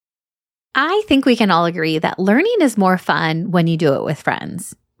I think we can all agree that learning is more fun when you do it with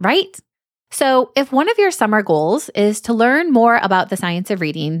friends, right? So if one of your summer goals is to learn more about the science of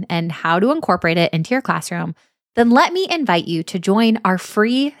reading and how to incorporate it into your classroom, then let me invite you to join our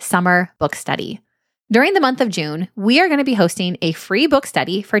free summer book study. During the month of June, we are going to be hosting a free book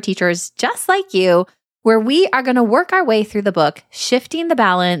study for teachers just like you, where we are going to work our way through the book, Shifting the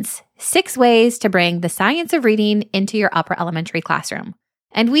Balance, 6 Ways to Bring the Science of Reading into Your Upper Elementary Classroom.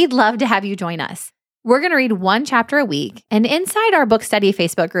 And we'd love to have you join us. We're going to read 1 chapter a week, and inside our book study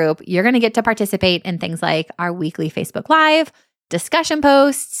Facebook group, you're going to get to participate in things like our weekly Facebook Live, discussion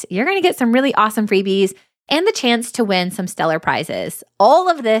posts, you're going to get some really awesome freebies, and the chance to win some stellar prizes. All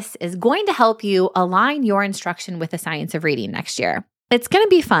of this is going to help you align your instruction with the science of reading next year. It's going to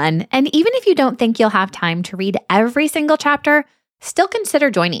be fun, and even if you don't think you'll have time to read every single chapter, still consider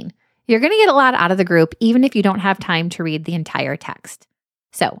joining. You're going to get a lot out of the group, even if you don't have time to read the entire text.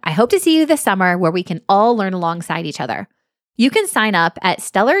 So I hope to see you this summer where we can all learn alongside each other. You can sign up at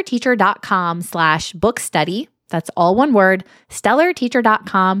stellarteacher.com/bookstudy. That's all one word,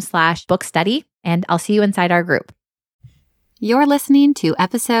 stellarteacher.com/bookstudy, and I'll see you inside our group. You're listening to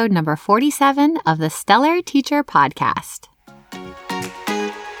episode number 47 of the Stellar Teacher Podcast.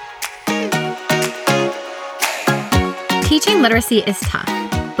 Teaching literacy is tough,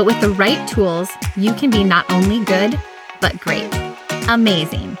 but with the right tools, you can be not only good, but great.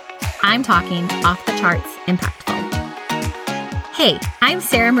 Amazing. I'm talking off the charts impactful. Hey, I'm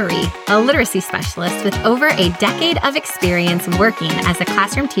Sarah Marie, a literacy specialist with over a decade of experience working as a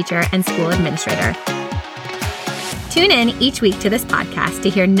classroom teacher and school administrator. Tune in each week to this podcast to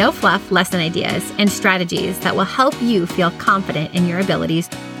hear no-fluff lesson ideas and strategies that will help you feel confident in your abilities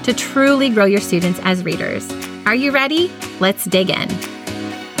to truly grow your students as readers. Are you ready? Let's dig in.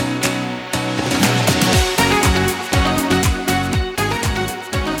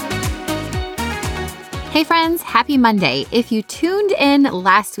 Hey friends, happy Monday. If you tuned in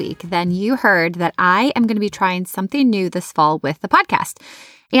last week, then you heard that I am going to be trying something new this fall with the podcast.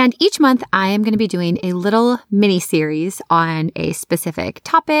 And each month I am going to be doing a little mini series on a specific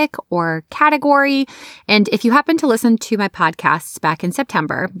topic or category. And if you happen to listen to my podcasts back in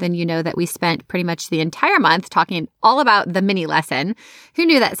September, then you know that we spent pretty much the entire month talking all about the mini lesson. Who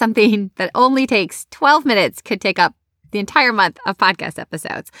knew that something that only takes 12 minutes could take up the entire month of podcast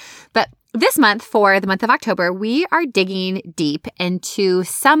episodes? But this month, for the month of October, we are digging deep into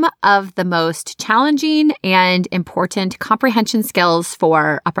some of the most challenging and important comprehension skills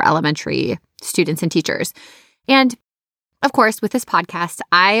for upper elementary students and teachers. And of course, with this podcast,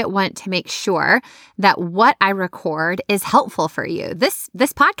 I want to make sure that what I record is helpful for you. This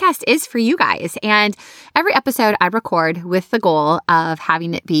podcast is for you guys. And every episode I record with the goal of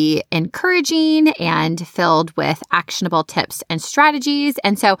having it be encouraging and filled with actionable tips and strategies.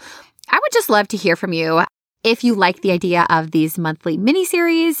 And so I would just love to hear from you if you like the idea of these monthly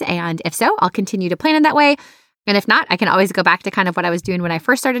mini-series, and if so, I'll continue to plan in that way. And if not, I can always go back to kind of what I was doing when I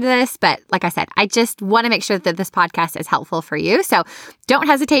first started this. But like I said, I just want to make sure that this podcast is helpful for you. So don't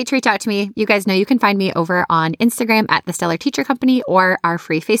hesitate to reach out to me. You guys know you can find me over on Instagram at the Stellar Teacher Company or our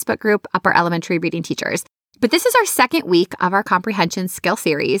free Facebook group, Upper Elementary Reading Teachers. But this is our second week of our comprehension skill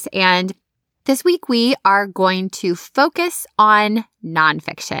series. And this week, we are going to focus on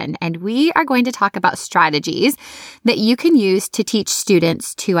nonfiction, and we are going to talk about strategies that you can use to teach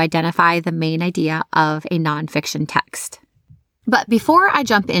students to identify the main idea of a nonfiction text. But before I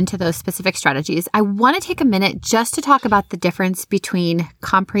jump into those specific strategies, I want to take a minute just to talk about the difference between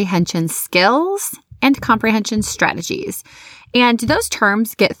comprehension skills and comprehension strategies. And those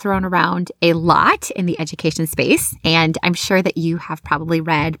terms get thrown around a lot in the education space. And I'm sure that you have probably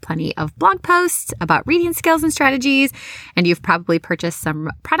read plenty of blog posts about reading skills and strategies. And you've probably purchased some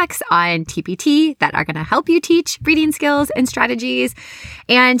products on TPT that are going to help you teach reading skills and strategies.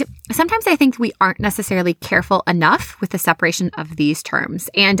 And sometimes I think we aren't necessarily careful enough with the separation of these terms.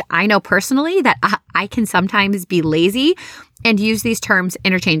 And I know personally that I can sometimes be lazy and use these terms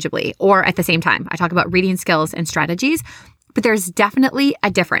interchangeably or at the same time. I talk about reading skills and strategies, but there's definitely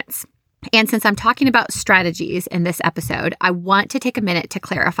a difference. And since I'm talking about strategies in this episode, I want to take a minute to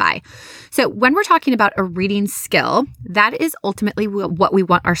clarify. So when we're talking about a reading skill, that is ultimately what we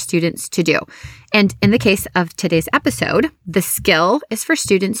want our students to do. And in the case of today's episode, the skill is for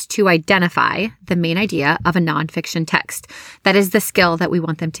students to identify the main idea of a nonfiction text. That is the skill that we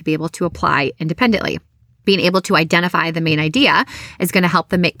want them to be able to apply independently. Being able to identify the main idea is going to help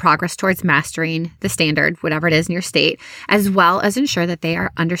them make progress towards mastering the standard, whatever it is in your state, as well as ensure that they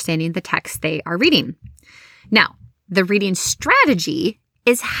are understanding the text they are reading. Now, the reading strategy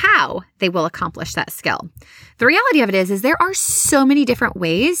is how they will accomplish that skill. The reality of it is there are so many different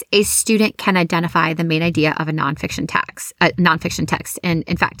ways a student can identify the main idea of a nonfiction text. And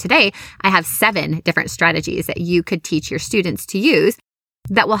in fact, today I have 7 different strategies that you could teach your students to use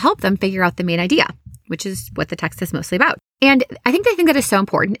that will help them figure out the main idea, which is what the text is mostly about. And I think the thing that is so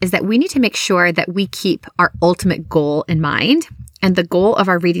important is that we need to make sure that we keep our ultimate goal in mind. And the goal of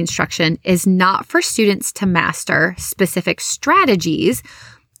our reading instruction is not for students to master specific strategies,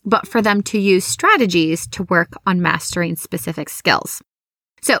 but for them to use strategies to work on mastering specific skills.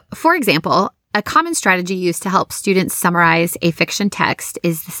 So, for example, a common strategy used to help students summarize a fiction text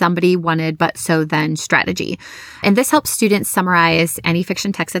is the somebody wanted but so then strategy. And this helps students summarize any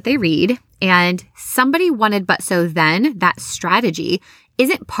fiction text that they read. And somebody wanted but so then, that strategy,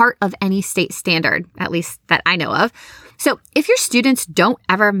 isn't part of any state standard, at least that I know of. So if your students don't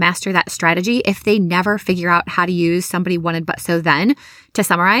ever master that strategy, if they never figure out how to use somebody wanted but so then to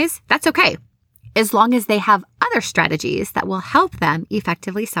summarize, that's okay, as long as they have other strategies that will help them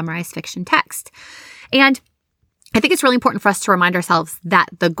effectively summarize fiction text. And I think it's really important for us to remind ourselves that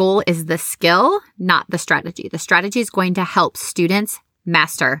the goal is the skill, not the strategy. The strategy is going to help students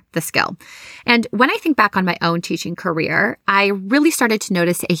master the skill. And when I think back on my own teaching career, I really started to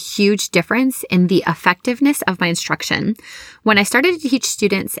notice a huge difference in the effectiveness of my instruction when I started to teach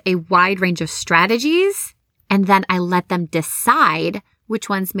students a wide range of strategies, and then I let them decide which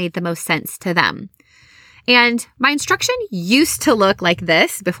ones made the most sense to them. And my instruction used to look like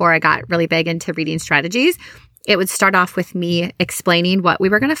this before I got really big into reading strategies. It would start off with me explaining what we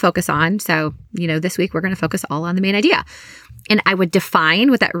were going to focus on. So, this week we're going to focus all on the main idea. And I would define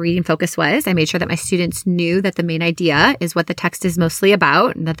what that reading focus was. I made sure that my students knew that the main idea is what the text is mostly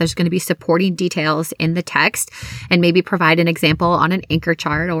about, and that there's going to be supporting details in the text, and maybe provide an example on an anchor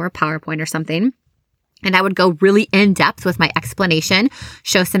chart or a PowerPoint or something. And I would go really in depth with my explanation,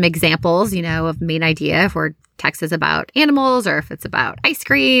 show some examples, of main idea if our text is about animals, or if it's about ice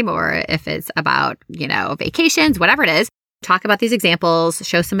cream, or if it's about, vacations, whatever it is. Talk about these examples,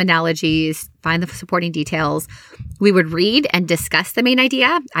 show some analogies, find the supporting details. We would read and discuss the main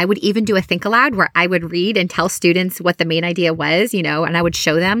idea. I would even do a think aloud where I would read and tell students what the main idea was, and I would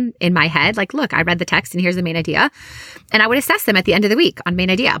show them in my head, like, look, I read the text and here's the main idea. And I would assess them at the end of the week on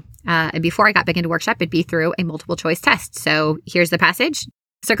main idea. And before I got big into workshop, it'd be through a multiple choice test. So here's the passage,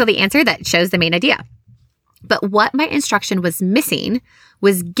 circle the answer that shows the main idea. But what my instruction was missing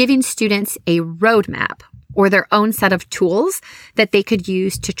was giving students a roadmap or their own set of tools that they could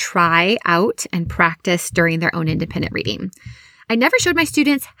use to try out and practice during their own independent reading. I never showed my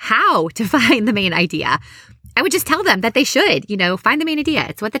students how to find the main idea. I would just tell them that they should, find the main idea.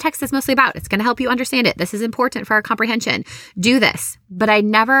 It's what the text is mostly about. It's going to help you understand it. This is important for our comprehension. Do this. But I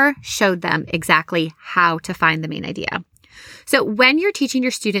never showed them exactly how to find the main idea. So when you're teaching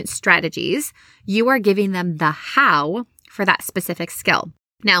your students strategies, you are giving them the how for that specific skill.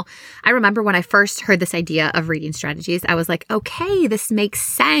 Now, I remember when I first heard this idea of reading strategies, I was like, okay, this makes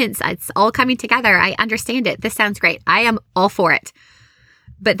sense. It's all coming together. I understand it. This sounds great. I am all for it.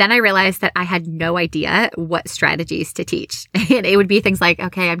 But then I realized that I had no idea what strategies to teach. And it would be things like,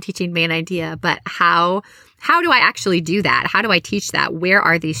 okay, I'm teaching main idea, but how do I actually do that? How do I teach that? Where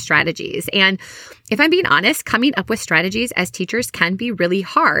are these strategies? And if I'm being honest, coming up with strategies as teachers can be really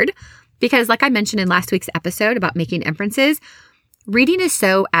hard because, like I mentioned in last week's episode about making inferences, reading is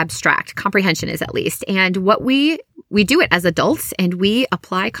so abstract, comprehension is at least. And what we do it as adults and we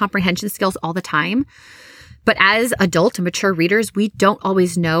apply comprehension skills all the time. But as adult and mature readers, we don't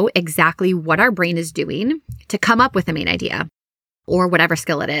always know exactly what our brain is doing to come up with a main idea or whatever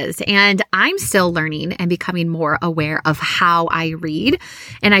skill it is. And I'm still learning and becoming more aware of how I read.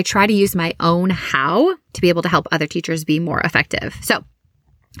 And I try to use my own how to be able to help other teachers be more effective. So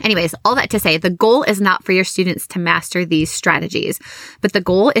anyways, all that to say, the goal is not for your students to master these strategies, but the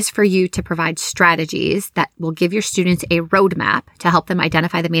goal is for you to provide strategies that will give your students a roadmap to help them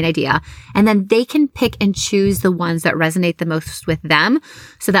identify the main idea. And then they can pick and choose the ones that resonate the most with them.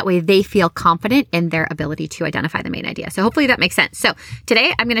 So that way they feel confident in their ability to identify the main idea. So hopefully that makes sense. So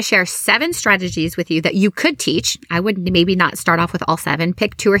today I'm going to share 7 strategies with you that you could teach. I would maybe not start off with all 7,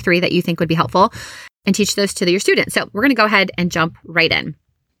 pick 2 or 3 that you think would be helpful and teach those to your students. So we're going to go ahead and jump right in.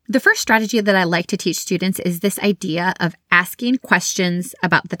 The first strategy that I like to teach students is this idea of asking questions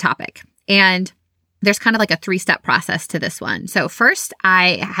about the topic. And there's kind of like a 3-step process to this one. So first,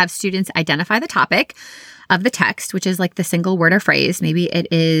 I have students identify the topic of the text, which is like the single word or phrase. Maybe it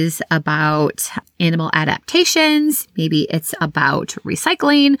is about animal adaptations. Maybe it's about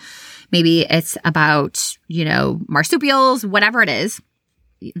recycling. Maybe it's about, marsupials, whatever it is.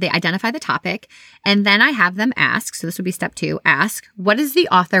 they identify the topic, and then I have them ask, so this would be step 2, ask, what does the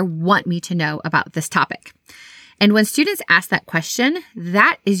author want me to know about this topic? And when students ask that question,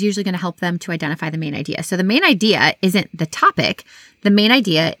 that is usually going to help them to identify the main idea. So the main idea isn't the topic. The main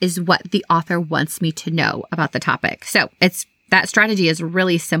idea is what the author wants me to know about the topic. So that strategy is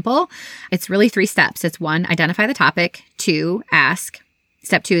really simple. It's really 3 steps. It's 1, identify the topic. 2, ask.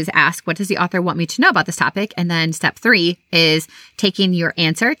 Step 2 is ask, what does the author want me to know about this topic? And then step 3 is taking your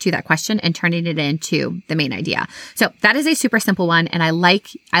answer to that question and turning it into the main idea. So that is a super simple one. And I like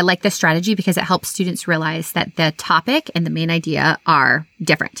this strategy because it helps students realize that the topic and the main idea are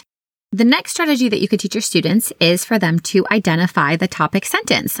different. The next strategy that you could teach your students is for them to identify the topic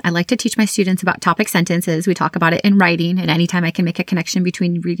sentence. I like to teach my students about topic sentences. We talk about it in writing, and anytime I can make a connection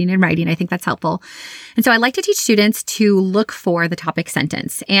between reading and writing, I think that's helpful. And so I like to teach students to look for the topic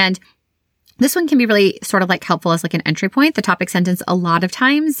sentence. And this one can be really sort of like helpful as like an entry point. The topic sentence a lot of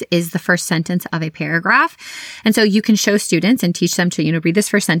times is the first sentence of a paragraph. And so you can show students and teach them to, read this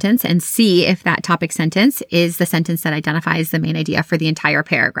first sentence and see if that topic sentence is the sentence that identifies the main idea for the entire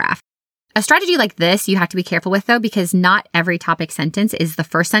paragraph. A strategy like this, you have to be careful with though, because not every topic sentence is the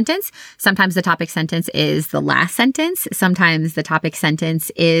first sentence. Sometimes the topic sentence is the last sentence. Sometimes the topic sentence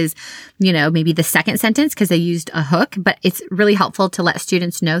is, maybe the second sentence because they used a hook, but it's really helpful to let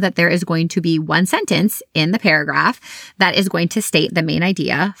students know that there is going to be one sentence in the paragraph that is going to state the main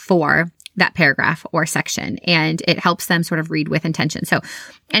idea for that paragraph or section, and it helps them sort of read with intention. So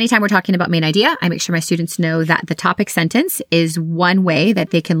anytime we're talking about main idea, I make sure my students know that the topic sentence is one way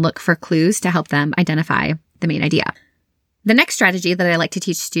that they can look for clues to help them identify the main idea. The next strategy that I like to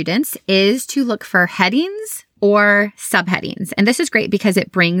teach students is to look for headings or subheadings. And this is great because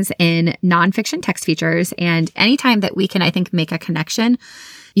it brings in nonfiction text features, and anytime that we can, I think, make a connection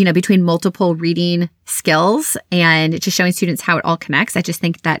between multiple reading skills and just showing students how it all connects, I just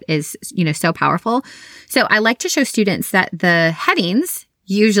think that is, so powerful. So I like to show students that the headings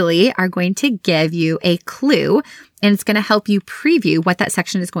usually are going to give you a clue, and it's going to help you preview what that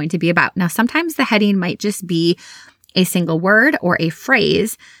section is going to be about. Now, sometimes the heading might just be a single word or a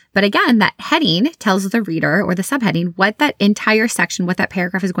phrase, but again, that heading tells the reader or the subheading what that entire section, what that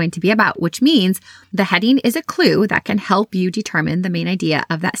paragraph is going to be about, which means the heading is a clue that can help you determine the main idea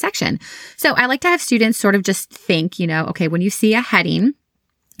of that section. So I like to have students sort of just think, okay, when you see a heading,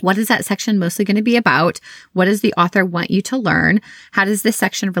 what is that section mostly going to be about? What does the author want you to learn? How does this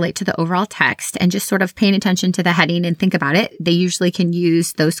section relate to the overall text? And just sort of paying attention to the heading and think about it. They usually can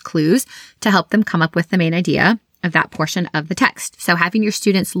use those clues to help them come up with the main idea of that portion of the text. So having your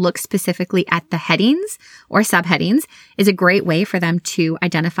students look specifically at the headings or subheadings is a great way for them to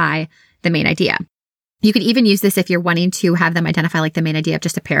identify the main idea. You could even use this if you're wanting to have them identify like the main idea of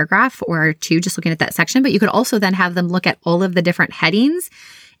just a paragraph or 2, just looking at that section, but you could also then have them look at all of the different headings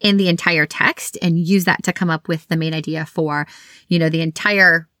in the entire text and use that to come up with the main idea for, the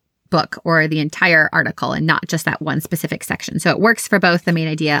entire book or the entire article and not just that one specific section. So it works for both the main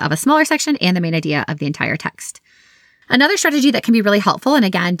idea of a smaller section and the main idea of the entire text. Another strategy that can be really helpful, and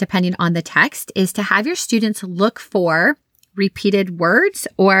again, depending on the text, is to have your students look for repeated words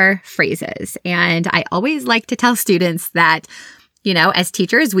or phrases. And I always like to tell students that, as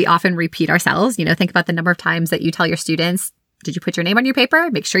teachers, we often repeat ourselves. Think about the number of times that you tell your students, did you put your name on your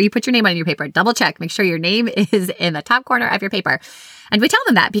paper? Make sure you put your name on your paper. Double check. Make sure your name is in the top corner of your paper. And we tell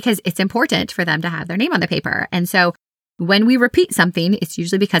them that because it's important for them to have their name on the paper. And so when we repeat something, it's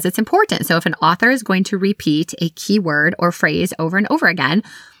usually because it's important. So if an author is going to repeat a keyword or phrase over and over again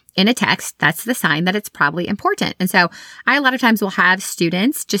in a text, that's the sign that it's probably important. And so I a lot of times will have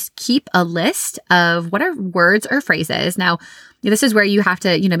students just keep a list of what are words or phrases. Now, this is where you have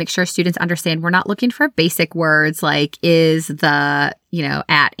to, make sure students understand we're not looking for basic words like is, the,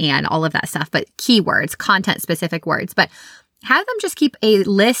 at, and, all of that stuff, but keywords, content specific words. But have them just keep a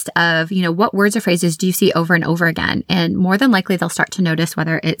list of, what words or phrases do you see over and over again? And more than likely, they'll start to notice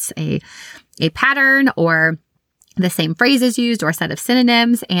whether it's a pattern or the same phrase is used or a set of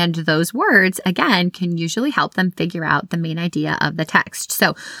synonyms. And those words, again, can usually help them figure out the main idea of the text.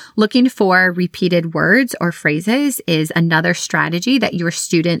 So looking for repeated words or phrases is another strategy that your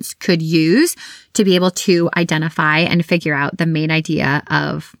students could use to be able to identify and figure out the main idea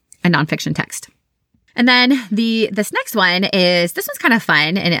of a nonfiction text. And then this next one is, this one's kind of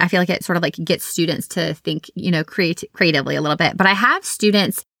fun, and I feel like it sort of like gets students to think, creatively a little bit. But I have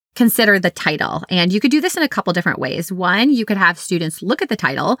students consider the title, and you could do this in a couple different ways. One, you could have students look at the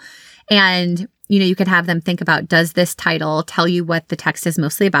title and, you could have them think about, does this title tell you what the text is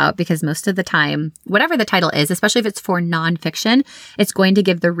mostly about? Because most of the time, whatever the title is, especially if it's for nonfiction, it's going to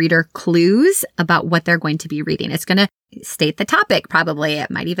give the reader clues about what they're going to be reading. It's going to state the topic, probably.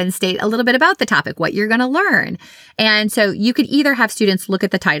 It might even state a little bit about the topic, what you're going to learn. And so you could either have students look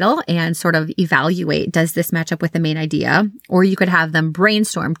at the title and sort of evaluate, does this match up with the main idea? Or you could have them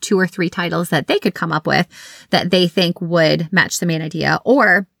brainstorm 2 or 3 titles that they could come up with that they think would match the main idea.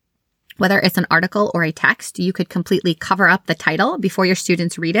 Or whether it's an article or a text, you could completely cover up the title before your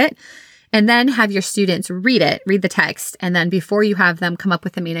students read it, and then have your students read the text. And then before you have them come up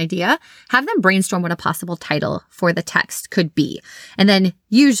with the main idea, have them brainstorm what a possible title for the text could be. And then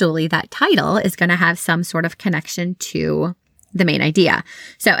usually that title is going to have some sort of connection to the main idea.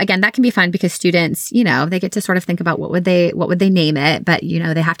 So again, that can be fun because students, they get to sort of think about what would they name it, but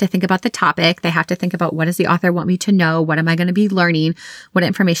they have to think about the topic. They have to think about, what does the author want me to know? What am I going to be learning? What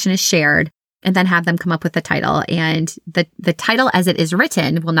information is shared? And then have them come up with the title. And the title as it is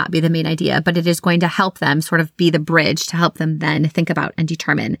written will not be the main idea, but it is going to help them sort of be the bridge to help them then think about and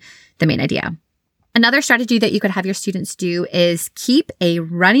determine the main idea. Another strategy that you could have your students do is keep a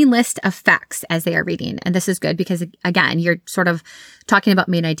running list of facts as they are reading. And this is good because, again, you're sort of talking about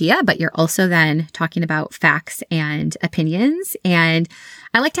main idea, but you're also then talking about facts and opinions. And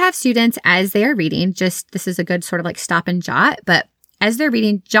I like to have students, as they are reading, this is a good sort of like stop and jot, but as they're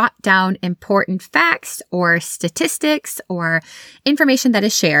reading, jot down important facts or statistics or information that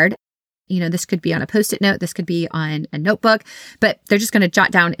is shared. This could be on a Post-it note. This could be on a notebook, but they're just going to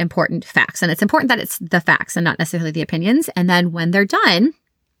jot down important facts. And it's important that it's the facts and not necessarily the opinions. And then when they're done,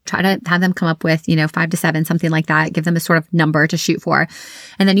 try to have them come up with, 5 to 7, something like that. Give them a sort of number to shoot for.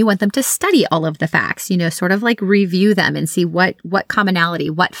 And then you want them to study all of the facts, sort of like review them and see what commonality,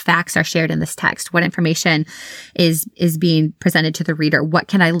 what facts are shared in this text, what information is being presented to the reader. What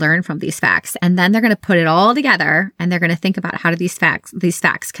can I learn from these facts? And then they're going to put it all together and they're going to think about, how do these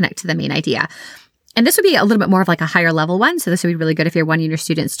facts connect to the main idea? And this would be a little bit more of like a higher level one. So this would be really good if you're wanting your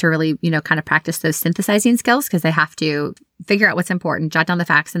students to really, kind of practice those synthesizing skills, because they have to figure out what's important, jot down the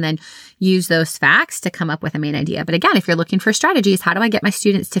facts, and then use those facts to come up with a main idea. But again, if you're looking for strategies, how do I get my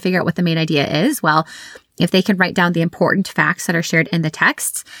students to figure out what the main idea is? Well, if they can write down the important facts that are shared in the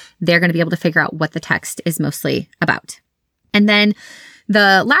texts, they're going to be able to figure out what the text is mostly about. And then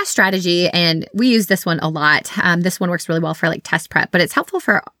the last strategy, and we use this one a lot. This one works really well for like test prep, but it's helpful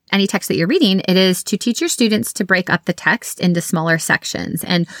for any text that you're reading. It is to teach your students to break up the text into smaller sections.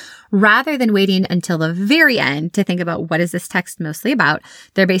 And rather than waiting until the very end to think about what is this text mostly about,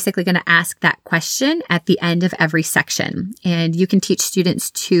 they're basically going to ask that question at the end of every section. And you can teach students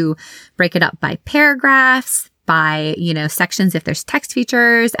to break it up by paragraphs, by, sections if there's text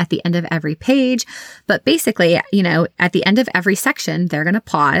features at the end of every page. But basically, at the end of every section, they're going to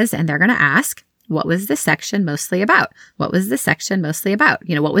pause and they're going to ask, what was this section mostly about? What was this section mostly about?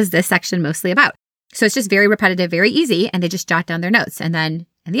 What was this section mostly about? So it's just very repetitive, very easy, and they just jot down their notes. And then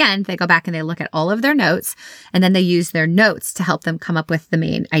in the end, they go back and they look at all of their notes, and then they use their notes to help them come up with the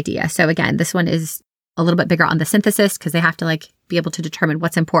main idea. So again, this one is a little bit bigger on the synthesis because they have to be able to determine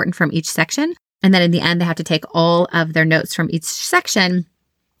what's important from each section. And then in the end, they have to take all of their notes from each section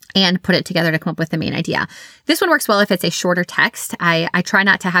and put it together to come up with the main idea. This one works well if it's a shorter text. I try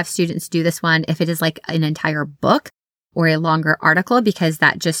not to have students do this one if it is like an entire book or a longer article, because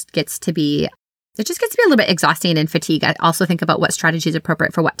that just gets to be a little bit exhausting and fatigue. I also think about what strategy is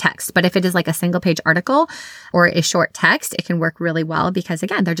appropriate for what text. But if it is like a single page article or a short text, it can work really well because,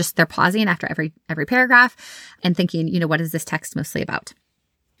 again, they're pausing after every paragraph and thinking, what is this text mostly about?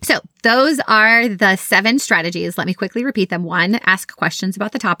 So those are the 7 strategies. Let me quickly repeat them. 1, ask questions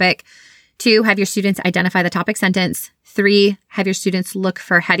about the topic. 2, have your students identify the topic sentence. 3, have your students look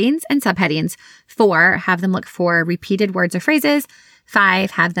for headings and subheadings. 4, have them look for repeated words or phrases.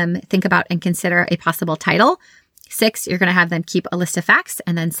 5, have them think about and consider a possible title. 6, you're going to have them keep a list of facts.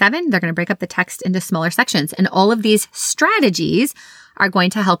 And then 7, they're going to break up the text into smaller sections. And all of these strategies are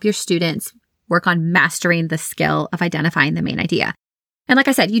going to help your students work on mastering the skill of identifying the main idea. And like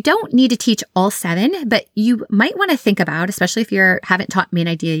I said, you don't need to teach all 7, but you might want to think about, especially if you haven't taught main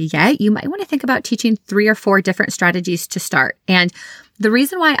idea yet, you might want to think about teaching 3 or 4 different strategies to start. And the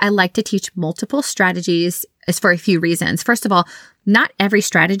reason why I like to teach multiple strategies is for a few reasons. First of all, not every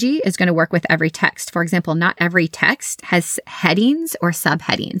strategy is going to work with every text. For example, not every text has headings or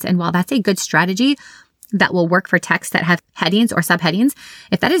subheadings. And while that's a good strategy that will work for texts that have headings or subheadings,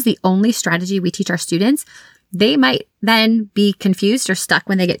 if that is the only strategy we teach our students, they might then be confused or stuck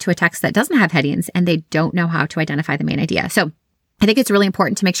when they get to a text that doesn't have headings and they don't know how to identify the main idea. So I think it's really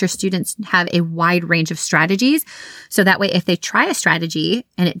important to make sure students have a wide range of strategies. So that way, if they try a strategy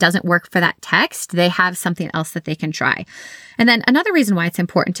and it doesn't work for that text, they have something else that they can try. And then another reason why it's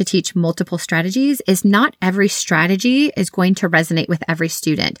important to teach multiple strategies is not every strategy is going to resonate with every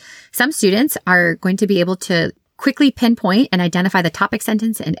student. Some students are going to be able to quickly pinpoint and identify the topic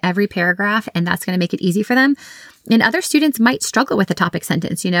sentence in every paragraph, and that's going to make it easy for them. And other students might struggle with the topic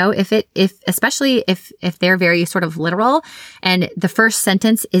sentence, especially if they're very sort of literal and the first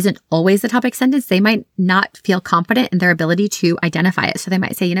sentence isn't always the topic sentence, they might not feel confident in their ability to identify it. So they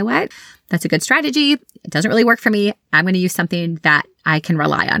might say, you know what, that's a good strategy. It doesn't really work for me. I'm going to use something that I can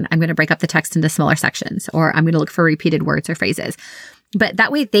rely on. I'm going to break up the text into smaller sections, or I'm going to look for repeated words or phrases. But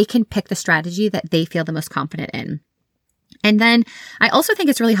that way they can pick the strategy that they feel the most confident in. And then I also think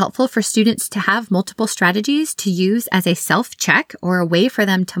it's really helpful for students to have multiple strategies to use as a self-check or a way for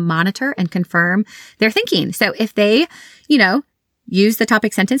them to monitor and confirm their thinking. So if they, use the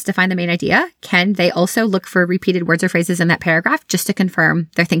topic sentence to find the main idea, can they also look for repeated words or phrases in that paragraph just to confirm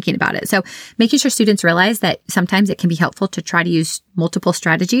their thinking about it? So making sure students realize that sometimes it can be helpful to try to use multiple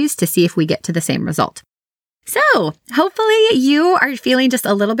strategies to see if we get to the same result. So hopefully you are feeling just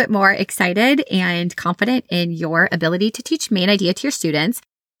a little bit more excited and confident in your ability to teach main idea to your students.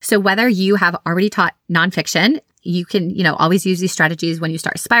 So whether you have already taught nonfiction, you can, always use these strategies when you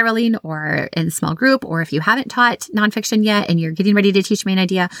start spiraling or in small group, or if you haven't taught nonfiction yet and you're getting ready to teach main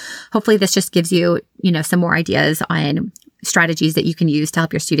idea, hopefully this just gives you, some more ideas on strategies that you can use to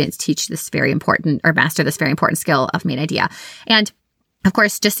help your students teach this very important or master this very important skill of main idea. And of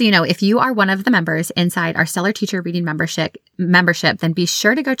course, just so you know, if you are one of the members inside our Stellar Teacher Reading membership, then be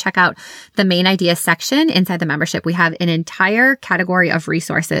sure to go check out the main idea section inside the membership. We have an entire category of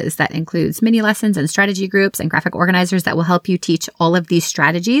resources that includes mini lessons and strategy groups and graphic organizers that will help you teach all of these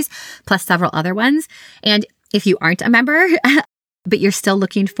strategies, plus several other ones. And if you aren't a member, but you're still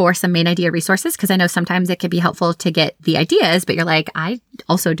looking for some main idea resources, because I know sometimes it can be helpful to get the ideas, but you're like, I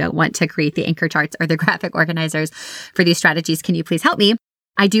also don't want to create the anchor charts or the graphic organizers for these strategies. Can you please help me?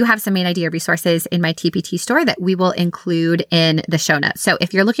 I do have some main idea resources in my TPT store that we will include in the show notes. So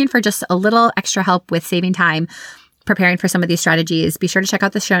if you're looking for just a little extra help with saving time preparing for some of these strategies, be sure to check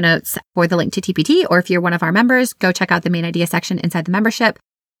out the show notes for the link to TPT, or if you're one of our members, go check out the main idea section inside the membership.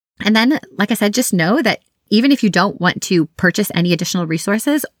 And then, like I said, just know that even if you don't want to purchase any additional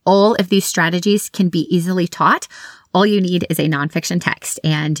resources, all of these strategies can be easily taught. All you need is a nonfiction text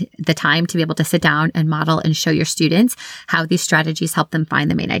and the time to be able to sit down and model and show your students how these strategies help them find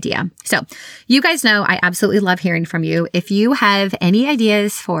the main idea. So you guys know I absolutely love hearing from you. If you have any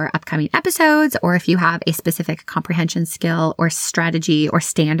ideas for upcoming episodes, or if you have a specific comprehension skill or strategy or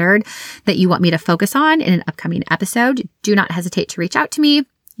standard that you want me to focus on in an upcoming episode, do not hesitate to reach out to me.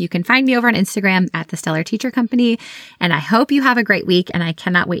 You can find me over on Instagram at the Stellar Teacher Company. And I hope you have a great week, and I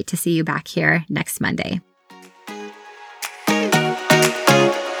cannot wait to see you back here next Monday.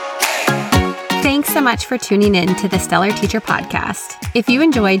 Thanks so much for tuning in to the Stellar Teacher Podcast. If you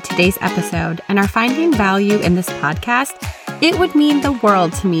enjoyed today's episode and are finding value in this podcast, it would mean the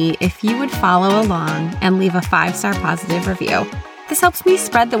world to me if you would follow along and leave a 5-star positive review. This helps me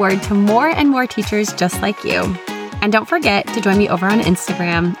spread the word to more and more teachers just like you. And don't forget to join me over on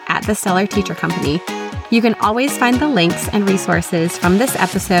Instagram at the Stellar Teacher Company. You can always find the links and resources from this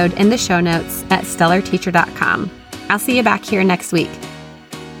episode in the show notes at stellarteacher.com. I'll see you back here next week.